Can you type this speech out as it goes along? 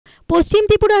পশ্চিম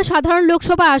ত্রিপুরা সাধারণ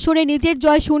লোকসভা আসনে নিজের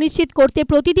জয় সুনিশ্চিত করতে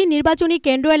প্রতিদিন নির্বাচনী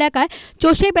কেন্দ্র এলাকায়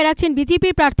চষে বেড়াচ্ছেন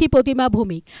বিজেপির প্রার্থী প্রতিমা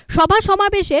ভৌমিক। সভা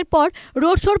সমাবেশের পর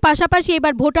রোড শোর পাশাপাশি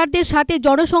এবার ভোটারদের সাথে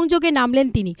জনসংযোগে নামলেন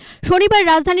তিনি। শনিবার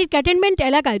রাজধানীর ক্যান্টনমেন্ট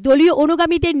এলাকায় দলীয়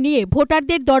অনুগামীদের নিয়ে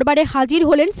ভোটারদের দরবারে হাজির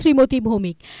হলেন শ্রীমতী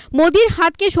ভৌমিক। মোদির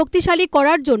হাতকে শক্তিশালী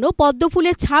করার জন্য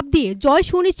পদ্মফুলের ছাপ দিয়ে জয়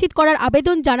সুনিশ্চিত করার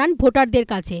আবেদন জানান ভোটারদের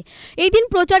কাছে। এই দিন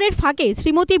প্রচারের ফাঁকে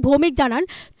শ্রীমতী ভৌমিক জানান,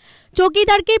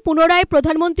 চৌকিদারকে পুনরায়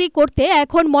প্রধানমন্ত্রী করতে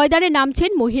এখন ময়দানে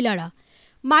নামছেন মহিলারা।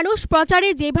 মানুষ প্রচারে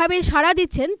যেভাবে সাড়া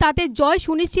দিচ্ছেন তাতে জয়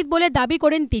সুনিশ্চিত বলে দাবি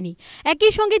করেন তিনি।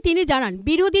 একই সঙ্গে তিনি জানান,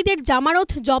 বিরোধীদের জামানত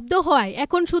জব্দ হওয়ায়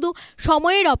এখন শুধু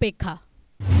সময়ের অপেক্ষা।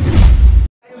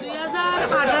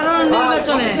 2018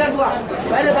 নির্বাচনে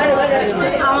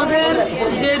আমাদের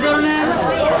যে ধরনের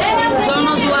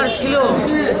জনজোয়ার ছিল,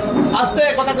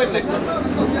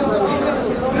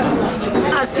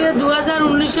 আজকে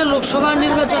 2019 লোকসভা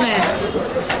নির্বাচনে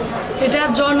এটা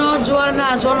জনজোয়ার না,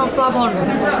 জনপ্লাবন,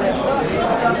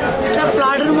 এটা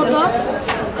ফ্লাডের মতো।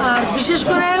 আর বিশেষ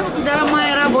করে যারা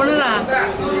মায়েরা বোনেরা,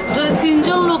 যদি 3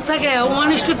 জন লোক থাকে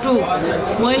 1:2,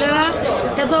 মহিলারা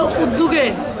এত উদ্যোগে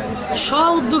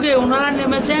উদ্যোগে ওনারা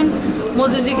নেমেছেন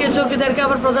মোদিজিকে, চৌকিদারকে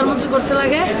আবার প্রধানমন্ত্রী করতে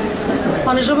লাগে।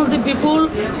 মানুষের মধ্যে বিপুল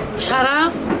সারা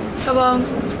এবং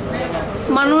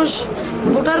মানুষ,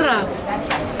 ভোটাররা,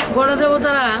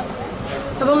 গণদেবতারা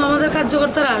এবং আমাদের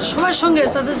কার্যকর্তারা সবার সঙ্গে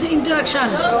তাদের যে ইন্টারাকশান,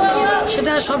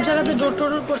 সেটা সব জায়গাতে জোর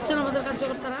টোর করছেন আমাদের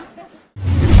কার্যকর্তারা।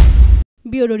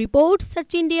 Bureau report,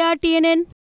 search India, TNN।